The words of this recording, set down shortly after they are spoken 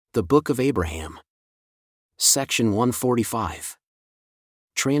The Book of Abraham. Section 145.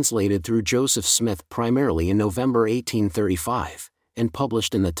 Translated through Joseph Smith primarily in November 1835, and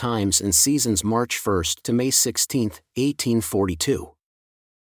published in the Times and Seasons March 1 to May 16, 1842.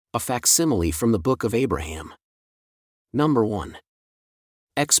 A facsimile from the Book of Abraham. Number 1.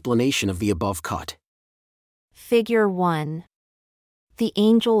 Explanation of the above cut. Figure 1. The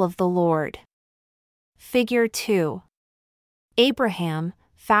angel of the Lord. Figure 2. Abraham,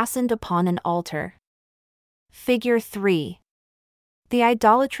 fastened upon an altar. Figure 3. The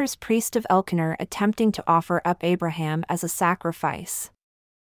idolatrous priest of Elkanah attempting to offer up Abraham as a sacrifice.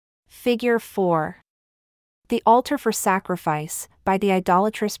 Figure 4. The altar for sacrifice, by the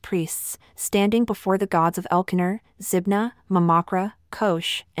idolatrous priests, standing before the gods of Elkanah, Zibnah, Mamachra,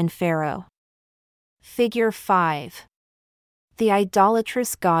 Kosh, and Pharaoh. Figure 5. The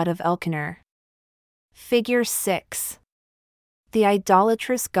idolatrous god of Elkanah. Figure 6. The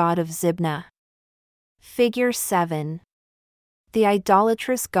idolatrous god of Zibnah. Figure 7. The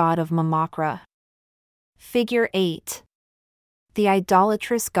idolatrous god of Mamachra. Figure 8. The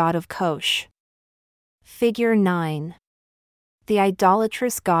idolatrous god of Kosh. Figure 9. The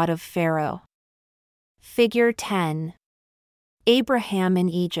idolatrous god of Pharaoh. Figure 10. Abraham in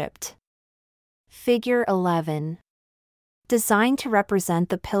Egypt. Figure 11. Designed to represent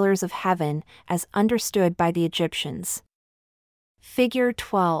the pillars of heaven as understood by the Egyptians. Figure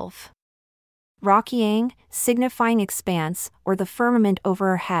 12. Rokyang, signifying expanse or the firmament over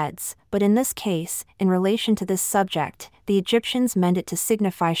our heads, but in this case, in relation to this subject, the Egyptians meant it to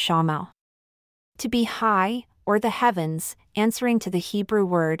signify Shamal. To be high, or the heavens, answering to the Hebrew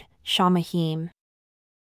word, Shamahim.